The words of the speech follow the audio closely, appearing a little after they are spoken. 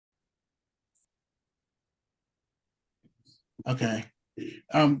Okay.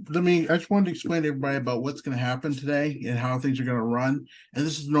 I just wanted to explain to everybody about what's going to happen today and how things are going to run. And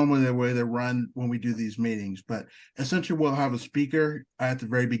this is normally the way they run when we do these meetings, but essentially we'll have a speaker at the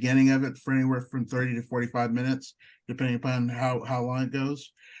very beginning of it for anywhere from 30 to 45 minutes, depending upon how long it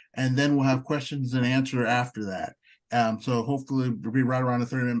goes. And then we'll have questions and answer after that. So hopefully it'll be right around a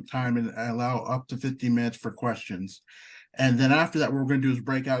 30-minute time and allow up to 15 minutes for questions. And then after that, what we're going to do is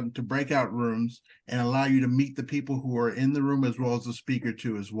break out into breakout rooms and allow you to meet the people who are in the room as well as the speaker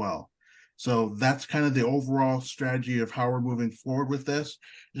too as well. So that's kind of the overall strategy of how we're moving forward with this.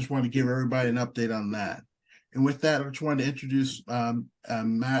 Just want to give everybody an update on that. And with that, I just wanted to introduce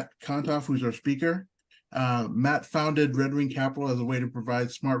Matt Kontoff, who's our speaker. Matt founded Red Wing Capital as a way to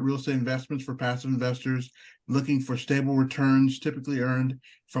provide smart real estate investments for passive investors looking for stable returns typically earned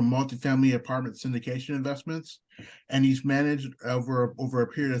from multifamily apartment syndication investments. And he's managed over a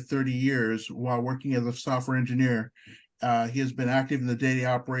period of 30 years while working as a software engineer. He has been active in the daily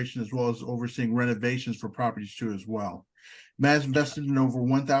operation as well as overseeing renovations for properties too as well. Matt has invested in over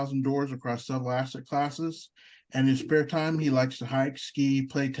 1,000 doors across several asset classes. And in his spare time, he likes to hike, ski,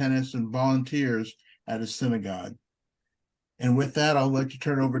 play tennis, and volunteers at a synagogue. And with that, I'd like to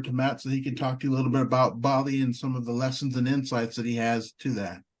turn it over to Matt so he can talk to you a little bit about Bali and some of the lessons and insights that he has to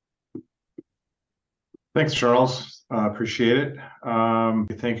that. Thanks, Charles. Appreciate it.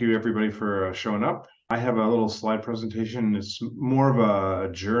 Thank you, everybody, for showing up. I have a little slide presentation. It's more of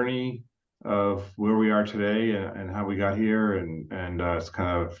a journey of where we are today and how we got here, and it's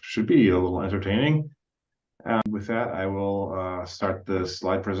kind of should be a little entertaining. With that, I will start the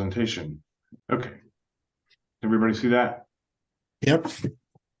slide presentation. Okay. Everybody see that? Yep.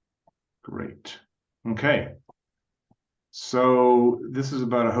 Great. Okay. So this is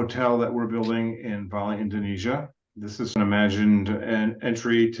about a hotel that we're building in Bali, Indonesia. This is an imagined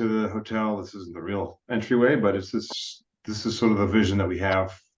entry to the hotel. This isn't the real entryway, but this is sort of the vision that we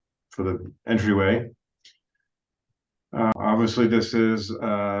have for the entryway. Obviously, this is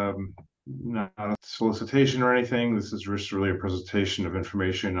not a solicitation or anything. This is just really a presentation of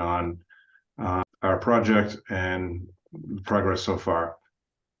information on our project and progress so far.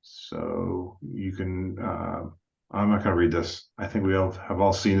 So you can, I'm not going to read this. I think we have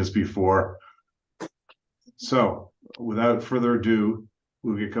all seen this before. So without further ado,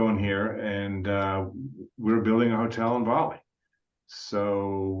 we'll get going here, and we're building a hotel in Bali.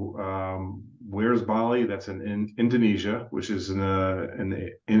 So where's Bali? That's in Indonesia, which is in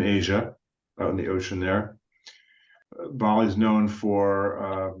Asia, out in the ocean there. Bali is known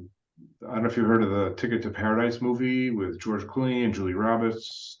for I don't know if you heard of the Ticket to Paradise movie with George Clooney and Julie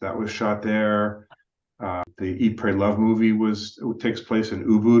Roberts. That was shot there. The Eat, Pray, Love movie takes place in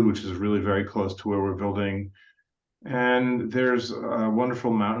Ubud, which is really very close to where we're building. And there's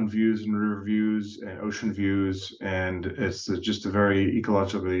wonderful mountain views and river views and ocean views, and it's just a very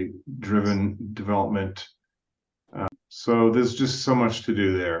ecologically driven development. So there's just so much to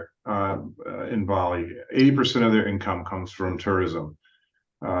do there in Bali. 80% of their income comes from tourism.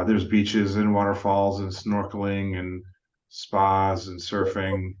 There's beaches and waterfalls and snorkeling and spas and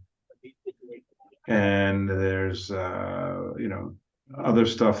surfing. And there's, other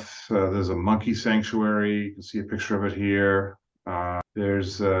stuff. There's a monkey sanctuary. You can see a picture of it here.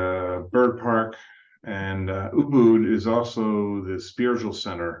 There's a bird park. And Ubud is also the spiritual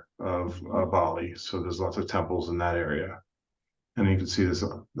center of Bali. So there's lots of temples in that area. And you can see there's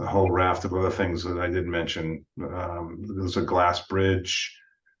a whole raft of other things that I didn't mention. There's a glass bridge.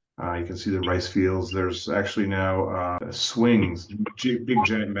 You can see the rice fields. There's actually now swings, big,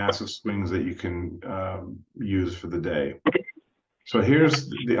 giant, massive swings that you can use for the day. So here's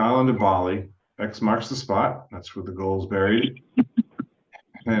the island of Bali. X marks the spot. That's where the gold is buried.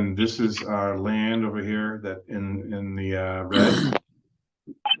 And this is our land over here that in the red.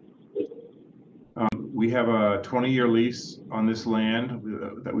 We have a 20-year lease on this land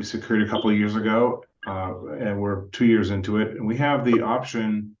that we secured a couple of years ago, and we're 2 years into it. And we have the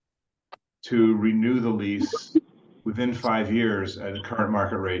option to renew the lease within 5 years at current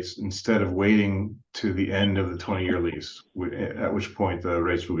market rates instead of waiting to the end of the 20-year lease, at which point the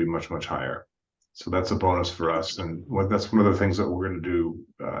rates will be much, much higher. So that's a bonus for us. And that's one of the things that we're going to do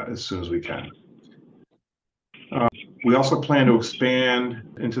as soon as we can. We also plan to expand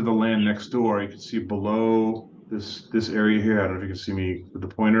into the land next door. You can see below this area here. I don't know if you can see me with the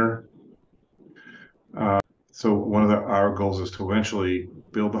pointer. So one of our goals is to eventually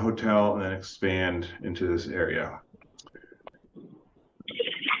build the hotel and then expand into this area.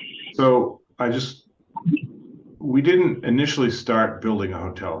 So we didn't initially start building a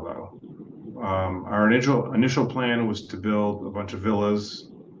hotel though. Our initial plan was to build a bunch of villas.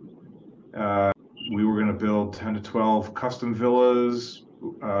 We were going to build 10 to 12 custom villas,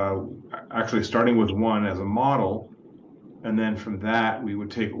 actually starting with one as a model. And then from that, we would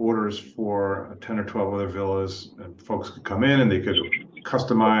take orders for 10 or 12 other villas, and folks could come in and they could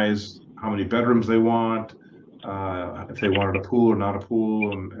customize how many bedrooms they want, if they wanted a pool or not a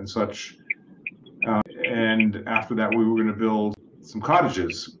pool, and such. And after that, we were going to build some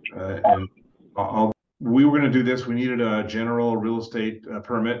cottages. And we were going to do this. We needed a general real estate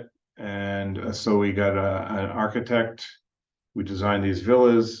permit. And so we got an architect. We designed these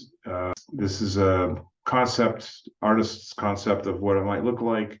villas. This is a artist's concept of what it might look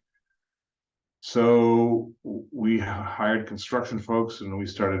like. So we hired construction folks and we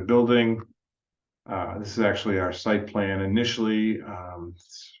started building. This is actually our site plan initially.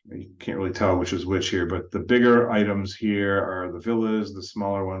 You can't really tell which is which here, but the bigger items here are the villas. The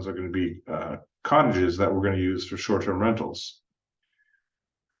smaller ones are going to be cottages that we're going to use for short-term rentals.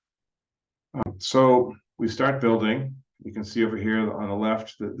 So we start building. You can see over here on the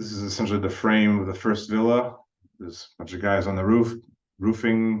left that this is essentially the frame of the first villa. There's a bunch of guys on the roof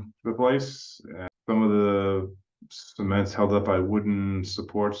roofing the place. Some of the cement's held up by wooden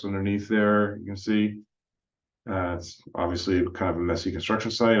supports underneath there. You can see it's obviously kind of a messy construction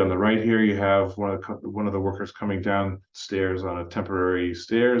site. On the right here, you have one of the workers coming downstairs on a temporary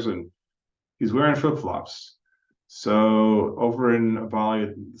stairs, and he's wearing flip-flops. So over in Bali,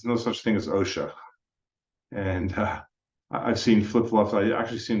 there's no such thing as OSHA, and I've seen flip-flops. I've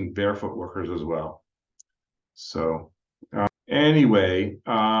actually seen barefoot workers as well. So anyway,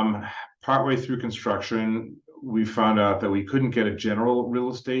 partway through construction, we found out that we couldn't get a general real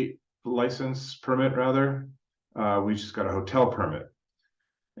estate permit, rather. We just got a hotel permit.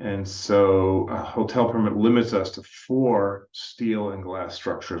 And so a hotel permit limits us to 4 steel and glass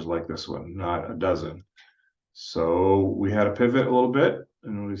structures like this one, not a dozen. So we had to pivot a little bit,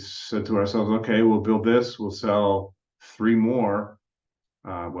 and we said to ourselves, okay, we'll build this, we'll sell 3 more.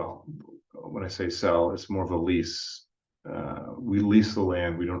 Well, when I say sell, it's more of a lease. We lease the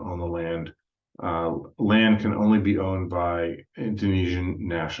land, we don't own the land. Land can only be owned by Indonesian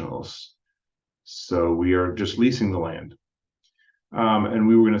nationals. So we are just leasing the land. And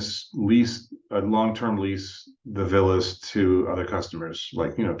we were going to lease a long-term lease the villas to other customers,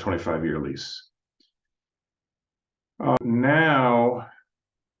 like, 25-year lease. Now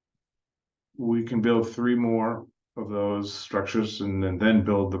we can build 3 more of those structures and then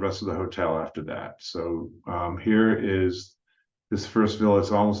build the rest of the hotel after that. So here is this first villa.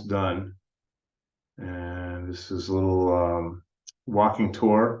 It's almost done. And this is a little walking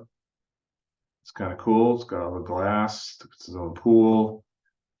tour. It's kind of cool. It's got all the glass, it's its own pool,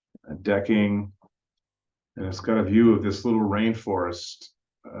 decking, and it's got a view of this little rainforest,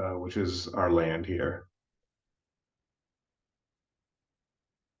 which is our land here.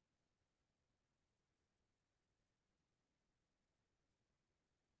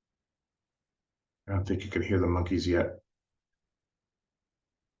 I don't think you can hear the monkeys yet.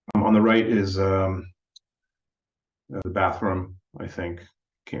 On the right is the bathroom, I think.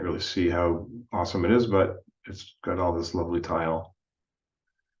 Can't really see how awesome it is, but it's got all this lovely tile.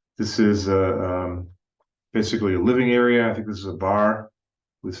 This is basically a living area. I think this is a bar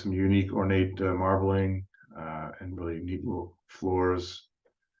with some unique ornate marbling and really neat little floors.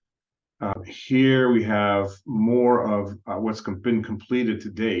 Here we have more of what's been completed to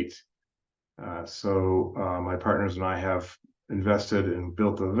date. So my partners and I have invested and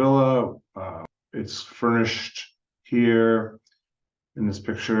built a villa. It's furnished here in this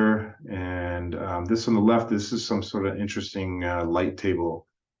picture, and this on the left, this is some sort of interesting light table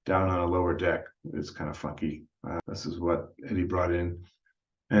down on a lower deck. It's kind of funky. This is what Eddie brought in.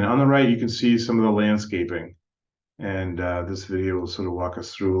 And on the right, you can see some of the landscaping. And this video will sort of walk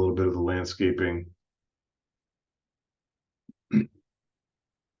us through a little bit of the landscaping.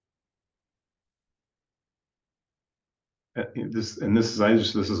 This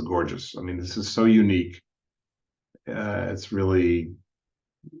is gorgeous. I mean, this is so unique. It's really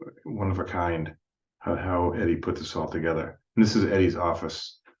one of a kind how Eddie put this all together. And this is Eddie's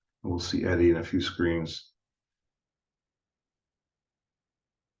office. We'll see Eddie in a few screens.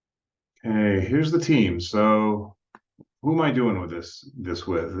 Okay, here's the team. So who am I doing with this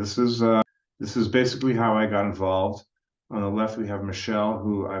with? This is basically how I got involved. On the left, we have Michelle,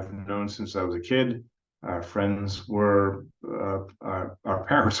 who I've known since I was a kid. Our parents were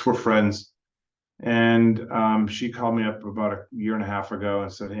friends. And she called me up about a year and a half ago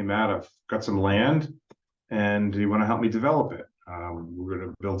and said, hey, Matt, I've got some land and do you want to help me develop it? We're going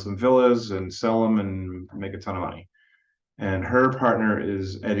to build some villas and sell them and make a ton of money. And her partner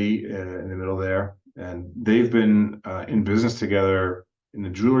is Eddie in the middle there. And they've been in business together in the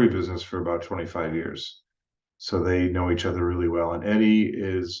jewelry business for about 25 years. so they know each other really well. And Eddie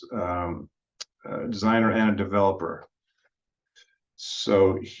is a designer and a developer.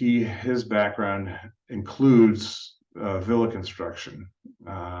 So his background includes villa construction.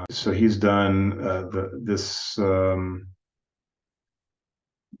 So he's done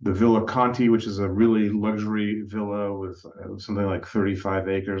the Villa Conti, which is a really luxury villa with something like 35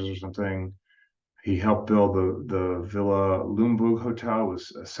 acres or something. He helped build the Villa Lumbug Hotel,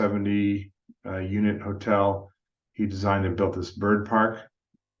 was a 70 unit hotel. He designed and built this bird park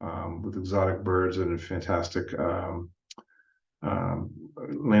with exotic birds and fantastic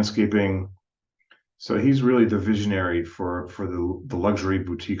landscaping. So he's really the visionary for the luxury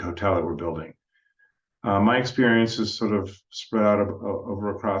boutique hotel that we're building. My experience is sort of spread out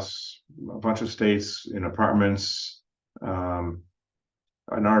over across a bunch of states in apartments, an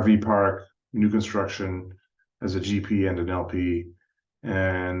RV park, new construction as a GP and an LP.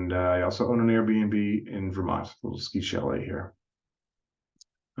 And I also own an Airbnb in Vermont, a little ski chalet here.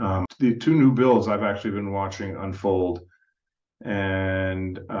 The two new builds I've actually been watching unfold,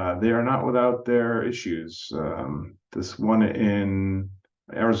 and they are not without their issues. This one in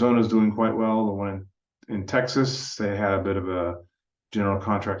Arizona is doing quite well. The one in Texas, they had a bit of a general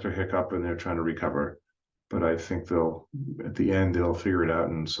contractor hiccup and they're trying to recover. But I think at the end, they'll figure it out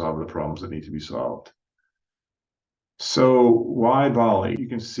and solve the problems that need to be solved. So why Bali? You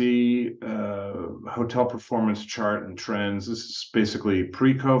can see hotel performance chart and trends. This is basically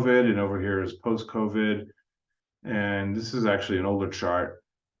pre-COVID, and over here is post-COVID. And this is actually an older chart.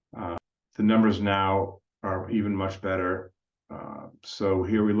 The numbers now are even much better. So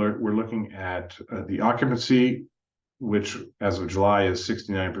here we're looking at the occupancy, which as of July is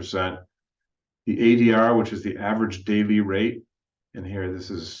 69%. The ADR, which is the average daily rate, and here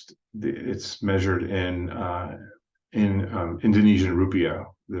it's measured in Indonesian rupiah.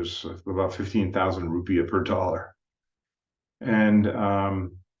 There's about 15,000 rupiah per dollar, and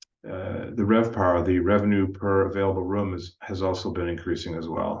the RevPAR, the revenue per available room, has also been increasing as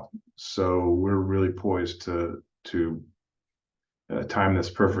well. So we're really poised to time this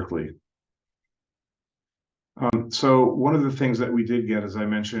perfectly. So one of the things that we did get, as I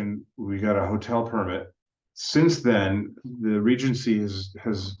mentioned, we got a hotel permit. Since then, the Regency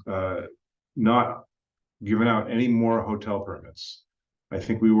has not given out any more hotel permits. I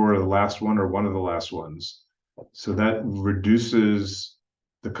think we were the last one or one of the last ones. So that reduces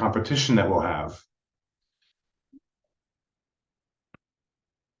the competition that we'll have.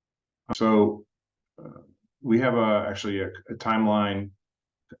 So we have actually a timeline,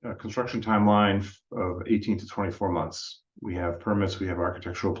 a construction timeline of 18 to 24 months. We have permits, we have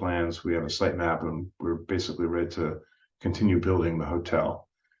architectural plans, we have a site map, and we're basically ready to continue building the hotel.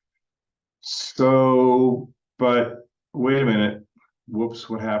 So, but wait a minute, whoops,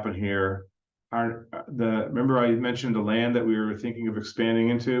 what happened here? Remember I mentioned the land that we were thinking of expanding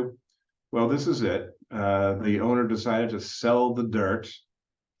into? Well, this is it. The owner decided to sell the dirt,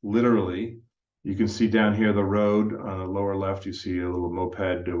 literally. You can see down here the road on the lower left, you see a little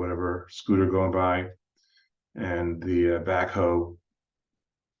moped or whatever, scooter going by, and the backhoe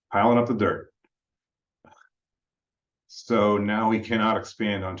piling up the dirt. So now we cannot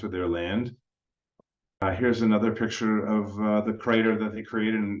expand onto their land. Here's another picture of the crater that they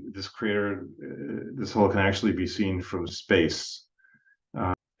created. And this crater, this hole can actually be seen from space.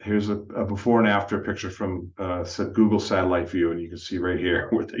 Here's a before and after picture from Google satellite view, and you can see right here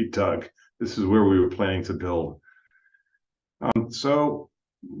where they dug. This is where we were planning to build. So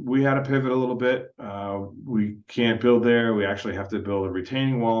we had to pivot a little bit. We can't build there. We actually have to build a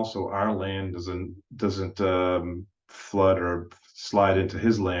retaining wall so our land doesn't flood or slide into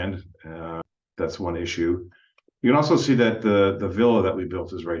his land. That's one issue. You can also see that the villa that we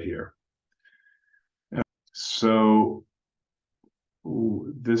built is right here. So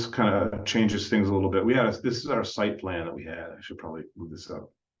this kind of changes things a little bit. This is our site plan that we had. I should probably move this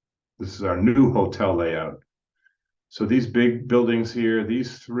up. This is our new hotel layout. So these big buildings here,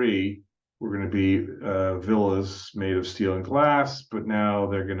 these three, were going to be villas made of steel and glass, but now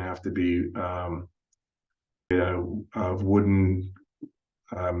they're going to have to be of wooden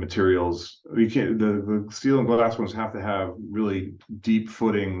materials. You can't. The steel and glass ones have to have really deep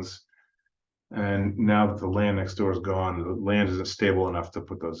footings. And now that the land next door is gone, the land isn't stable enough to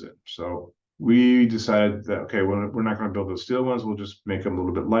put those in. So we decided that, okay, we're not going to build those steel ones. We'll just make them a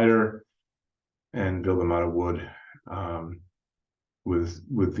little bit lighter and build them out of wood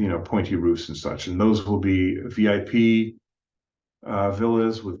with pointy roofs and such. And those will be VIP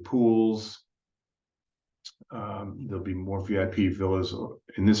villas with pools. There'll be more VIP villas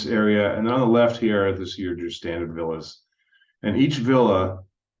in this area. And then on the left here, this are your standard villas. And each villa,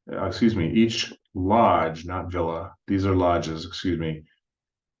 each lodge, not villa. These are lodges, excuse me.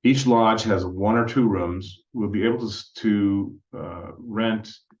 Each lodge has 1 or 2 rooms. We'll be able to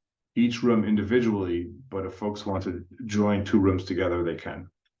rent each room individually, but if folks want to join 2 rooms together, they can.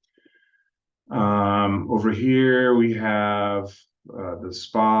 Over here, we have the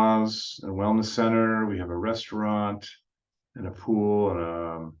spas and wellness center. We have a restaurant and a pool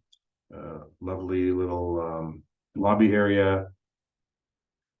and a lovely little lobby area.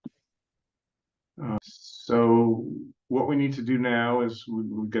 So what we need to do now is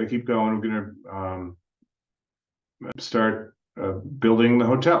we've got to keep going. We're going to start building the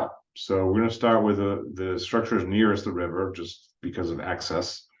hotel. So we're going to start with the structures nearest the river, just because of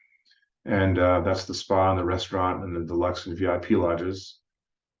access. And that's the spa and the restaurant and the deluxe and VIP lodges.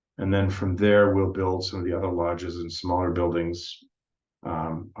 And then from there, we'll build some of the other lodges and smaller buildings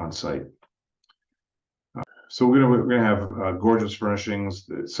on site. So we're gonna have gorgeous furnishings.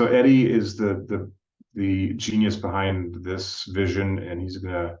 So Eddie is the genius behind this vision, and he's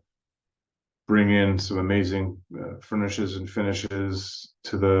gonna bring in some amazing furnishes and finishes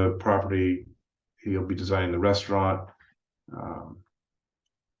to the property. He'll be designing the restaurant.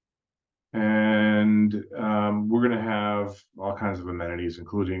 We're going to have all kinds of amenities,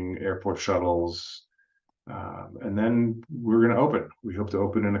 including airport shuttles. And then we're going to open. We hope to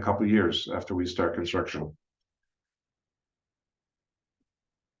open in a couple of years after we start construction.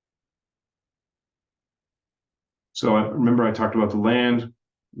 So remember I talked about the land.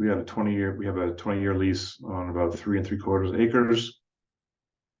 We have a 20-year lease on about 3 3/4 acres.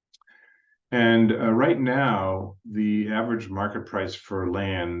 And right now, the average market price for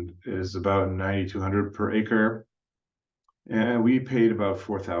land is about $9,200 per acre. And we paid about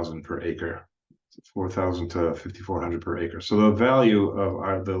 $4,000 per acre, $4,000 to $5,400 per acre. So the value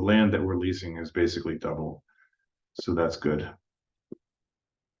of the land that we're leasing is basically double. So that's good.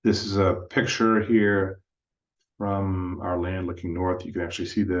 This is a picture here from our land looking north. You can actually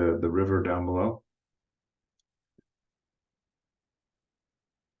see the river down below.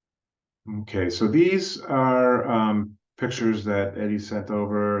 Okay, so these are pictures that Eddie sent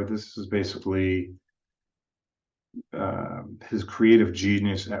over. This is basically his creative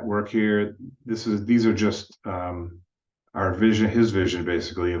genius at work here. These are just our vision, his vision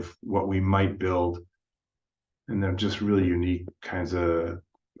basically of what we might build, and they're just really unique kinds of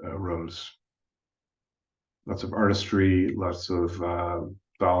rooms. Lots of artistry, lots of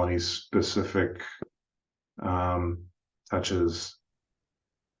Balinese specific touches.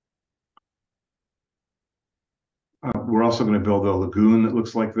 We're also going to build a lagoon that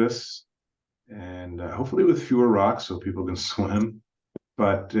looks like this, and hopefully with fewer rocks so people can swim.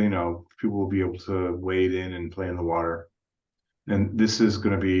 But you know, people will be able to wade in and play in the water. And this is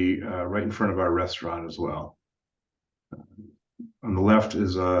going to be right in front of our restaurant as well. On the left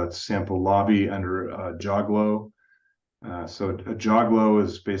is a sample lobby under a joglo. So a joglo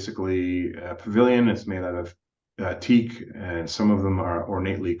is basically a pavilion. It's made out of teak, and some of them are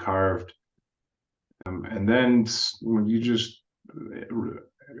ornately carved. And then when you just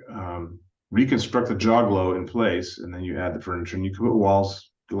reconstruct the joglo in place, and then you add the furniture, and you can put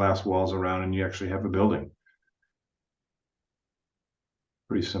glass walls around, and you actually have a building.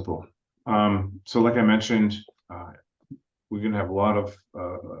 Pretty simple. So like I mentioned, we're going to have a lot of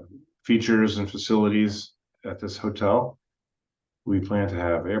features and facilities at this hotel. We plan to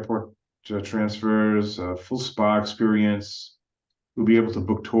have airport transfers, full spa experience. We'll be able to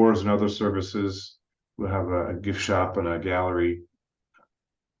book tours and other services. We'll have a gift shop and a gallery.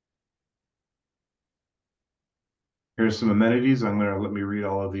 Here's some amenities. Let me read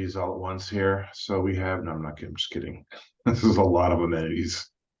all of these all at once here. So we have, no, I'm not kidding, I'm just kidding. This is a lot of amenities.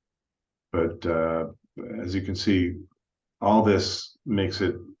 But as you can see, all this makes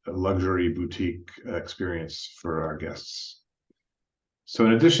it a luxury boutique experience for our guests. So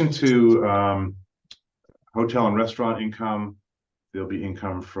in addition to hotel and restaurant income, there'll be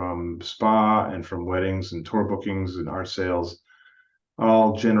income from spa and from weddings and tour bookings and art sales,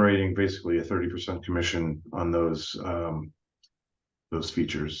 all generating basically a 30% commission on those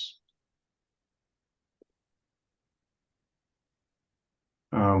features.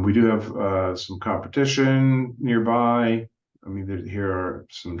 We do have some competition nearby. I mean, here are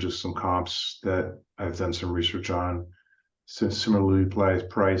just some comps that I've done some research on, similarly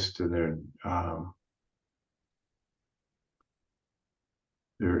priced, and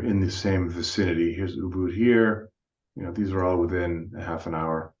they're in the same vicinity. Here's Ubud here. You know, these are all within a half an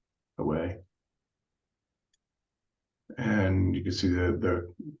hour away. And you can see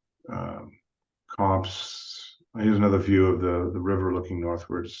the comps. Here's another view of the river looking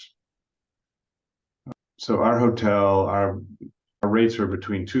northwards. So our hotel, Our rates are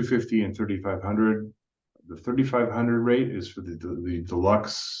between 250 and 3,500. The 3,500 rate is for the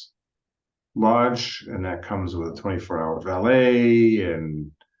deluxe lodge, and that comes with a 24-hour valet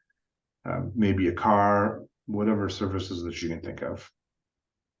and maybe a car, whatever services that you can think of.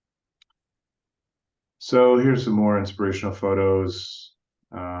 So here's some more inspirational photos.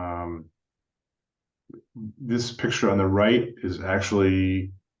 This picture on the right is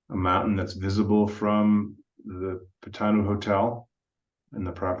actually a mountain that's visible from the Patanu Hotel and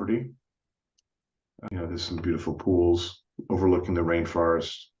the property. There's some beautiful pools overlooking the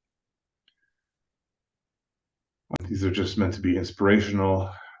rainforest. These are just meant to be inspirational.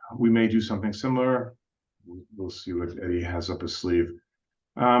 We may do something similar. We'll see what Eddie has up his sleeve.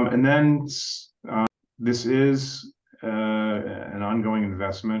 And then this is an ongoing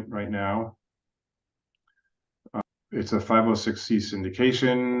investment right now. It's a 506c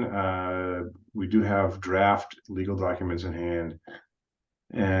syndication. We do have draft legal documents in hand.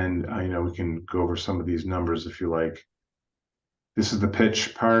 And we can go over some of these numbers if you like. This is the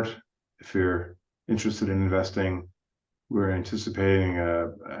pitch part. If you're interested in investing, we're anticipating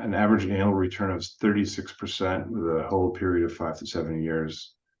an average annual return of 36% with a hold period of 5 to 7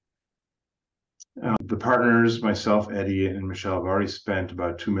 years. The partners, myself, Eddie, and Michelle, have already spent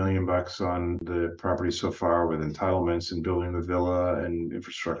about $2 million on the property so far with entitlements and building the villa and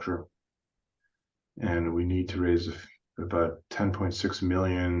infrastructure. And we need to raise about 10.6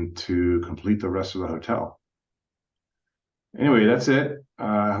 million to complete the rest of the hotel. Anyway, that's it.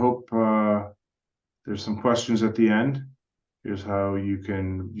 I hope there's some questions at the end. Here's how you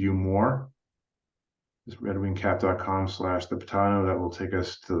can view more. It's redwingcap.com/thepatano. That will take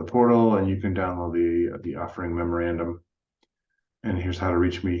us to the portal, and you can download the offering memorandum. And here's how to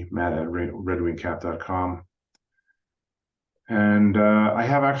reach me, Matt at redwingcap.com. And I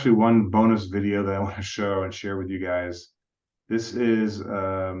have actually one bonus video that I want to show and share with you guys. This is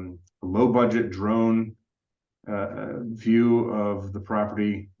a low-budget drone view of the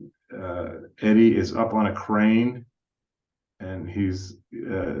property. Eddie is up on a crane, and he's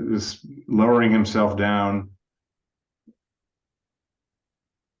just lowering himself down.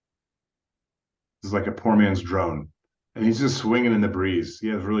 This is like a poor man's drone, and he's just swinging in the breeze. He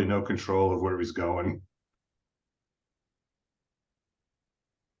has really no control of where he's going.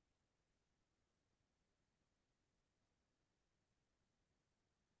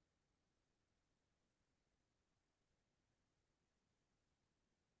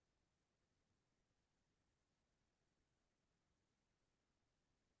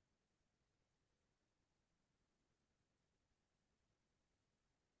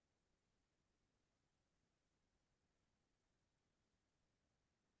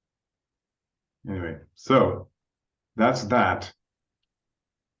 Anyway, so that's that.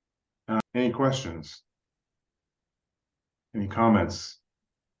 Any questions? Any comments?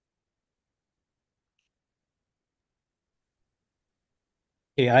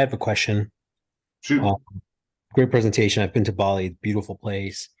 Hey, I have a question. Shoot. Great presentation. I've been to Bali, beautiful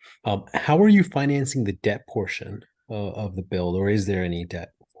place. How are you financing the debt portion of the build, or is there any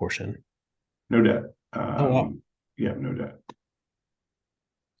debt portion? No debt. Wow. Yeah, no debt.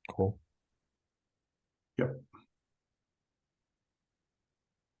 Cool. Yep.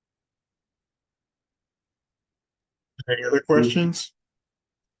 Any other questions?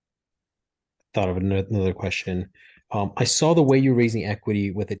 Thought of another question. I saw the way you're raising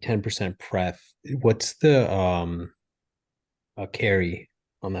equity with a 10% pref. What's the carry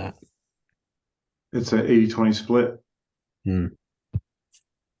on that? It's an 80-20 split.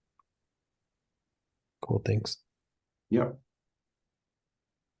 Cool, thanks. Yep.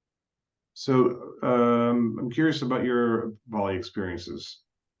 So I'm curious about your Bali experiences.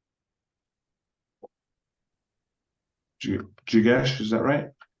 Jigesh, is that right?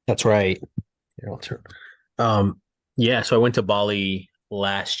 That's right. Yeah, so I went to Bali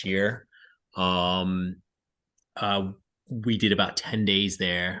last year. We did about 10 days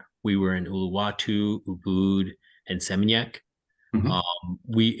there. We were in Uluwatu, Ubud, and Seminyak.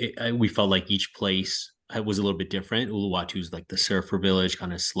 We felt like each place was a little bit different. Uluwatu is like the surfer village,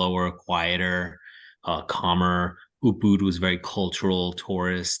 kind of slower, quieter, calmer. Ubud was very cultural,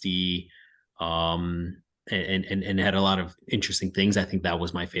 touristy, and had a lot of interesting things. I think that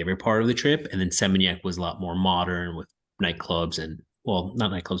was my favorite part of the trip. And then Seminyak was a lot more modern with nightclubs and, well,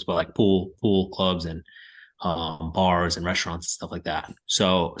 not nightclubs, but like pool clubs and bars and restaurants and stuff like that.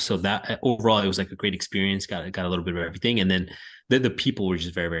 So that overall, it was like a great experience. Got a little bit of everything, and then the people were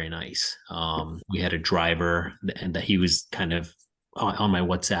just very, very nice. We had a driver, and that he was kind of on my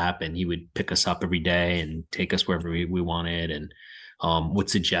WhatsApp, and he would pick us up every day and take us wherever we wanted, and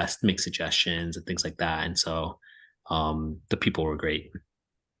would make suggestions and things like that. And so The people were great.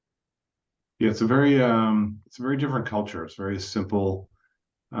 Yeah, it's a very different culture. It's a very simple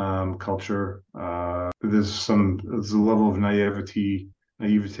culture. There's a level of naivete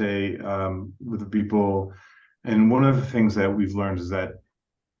with the people. And one of the things that we've learned is that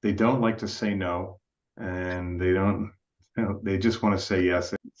they don't like to say no, and they don't, they just want to say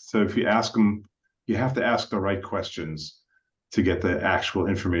yes. So if you ask them, you have to ask the right questions to get the actual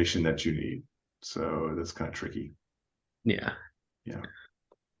information that you need. So that's kind of tricky. Yeah. Yeah,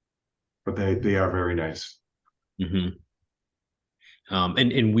 but they are very nice. Hmm.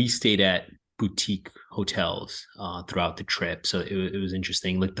 And we stayed at boutique hotels throughout the trip, so it was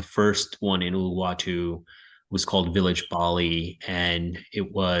interesting. Like the first one in Uluwatu was called Village Bali, and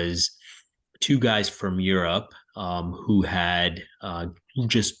it was two guys from Europe who had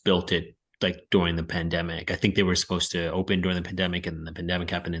just built it like during the pandemic. I think they were supposed to open during the pandemic, and the pandemic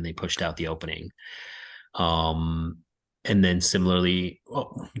happened, and they pushed out the opening. Um, and then similarly,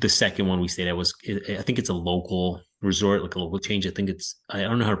 the second one we stayed at was, I think it's a local resort, like a local change. I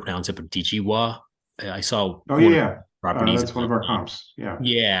don't know how to pronounce it, but Dijiwa. I saw Oh one of yeah, the properties. that's one of our comps. Yeah.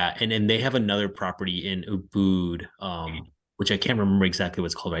 Yeah, and they have another property in Ubud, which I can't remember exactly what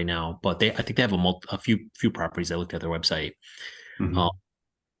it's called right now, but I think they have a few properties. I looked at their website, Mhm. um,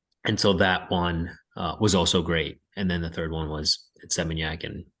 and so that one was also great. And then the third one was at Seminyak,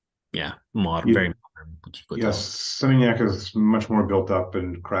 and yeah, very modern boutique Yes, hotel. Seminyak is much more built up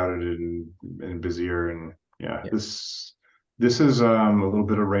and crowded and busier, and yeah, Yeah. this is a little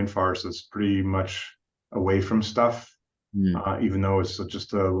bit of rainforest that's pretty much away from stuff, Mm. even though it's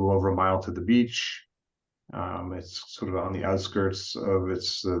just a little over a mile to the beach. It's sort of on the outskirts of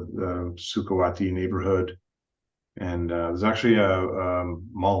the Sukawati neighborhood, and there's actually a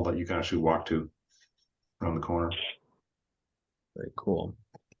mall that you can actually walk to around the corner. Very cool.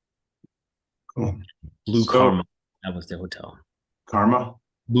 Cool. Blue So Karma, that was the hotel. Karma,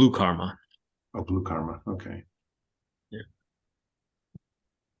 Blue Karma. oh, Blue Karma, okay. Yeah.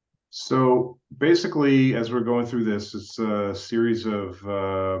 So basically, as we're going through this, it's a series of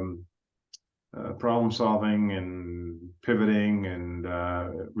problem solving and pivoting, and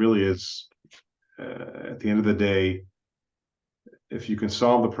it really is, at the end of the day, if you can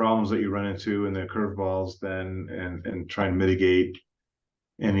solve the problems that you run into and the curveballs, then and try and mitigate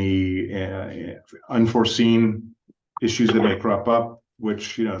any unforeseen issues that may crop up,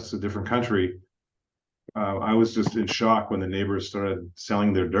 which it's a different country. I was just in shock when the neighbors started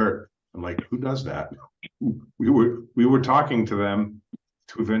selling their dirt. I'm like, who does that? We were talking to them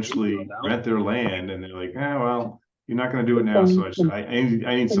to eventually rent their land, and they're like, well, you're not going to do it now, so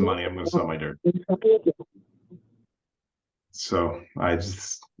I need some money. I'm going to sell my dirt. So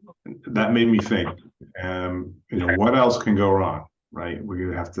that made me think, what else can go wrong, right?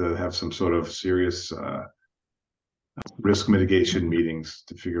 We have to have some sort of serious risk mitigation meetings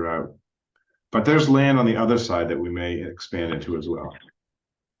to figure out. But there's land on the other side that we may expand into as well,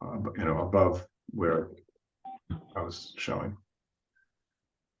 above where I was showing.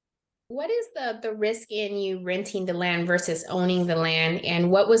 What is the risk in you renting the land versus owning the land? And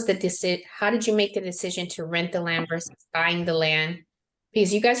what was the decision? How did you make the decision to rent the land versus buying the land?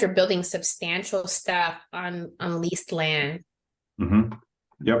 Because you guys are building substantial stuff on leased land. Mm-hmm.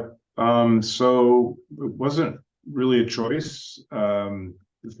 Yep. So it wasn't really a choice.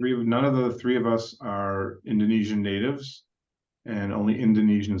 None of the three of us are Indonesian natives, and only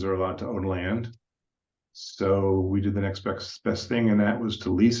Indonesians are allowed to own land. So we did the next best thing, and that was to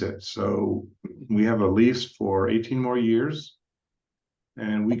lease it. So we have a lease for 18 more years,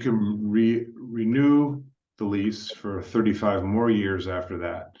 and we can renew the lease for 35 more years after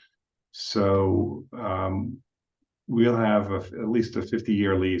that. So we'll have at least a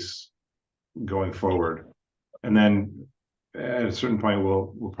 50-year lease going forward. And then at a certain point,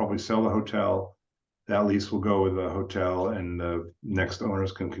 we'll probably sell the hotel. That lease will go with the hotel, and the next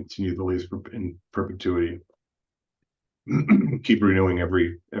owners can continue the lease in perpetuity. Keep renewing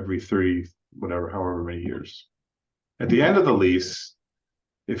every 30, however many years. At the end of the lease,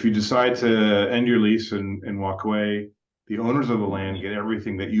 if you decide to end your lease and walk away, the owners of the land get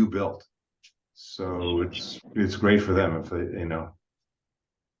everything that you built. So it's great for them if they,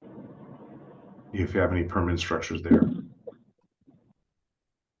 if you have any permanent structures there.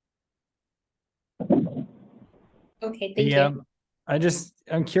 Okay, thank you.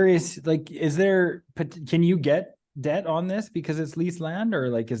 I'm curious, like, can you get debt on this because it's leased land, or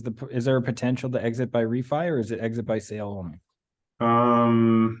like, is there a potential to exit by refi, or is it exit by sale only?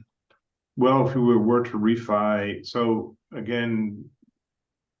 Well, if we were to refi, so again,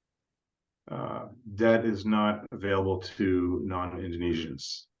 debt is not available to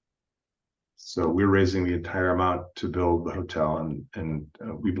non-Indonesians. So we're raising the entire amount to build the hotel, and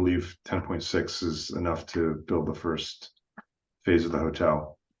we believe 10.6 is enough to build the first phase of the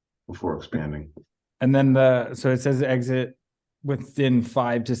hotel before expanding. And then so it says exit within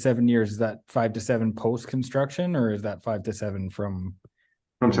 5 to 7 years. Is that 5 to 7 post construction, or is that 5 to 7 from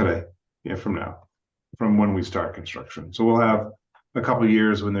today? Yeah, from now, from when we start construction. So we'll have a couple of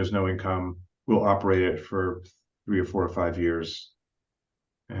years when there's no income. We'll operate it for 3 or 4 or 5 years,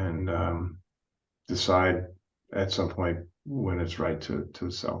 and decide at some point when it's right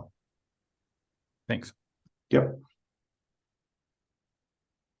to sell. Thanks. Yep.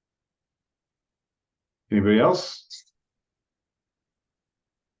 Anybody else?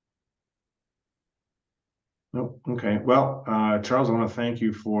 Nope. Okay. Well, Charles, I want to thank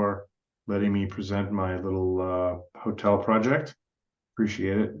you for letting me present my little hotel project.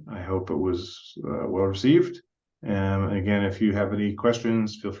 Appreciate it. I hope it was well received. And again, if you have any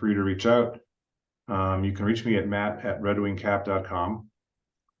questions, feel free to reach out. You can reach me at matt@redwingcap.com.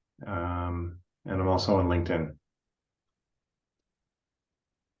 And I'm also on LinkedIn.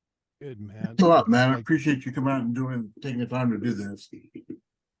 Good, man. Thanks a lot, man. I appreciate you coming out and taking the time to do this.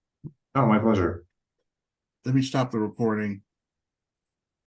 Oh, my pleasure. Let me stop the recording.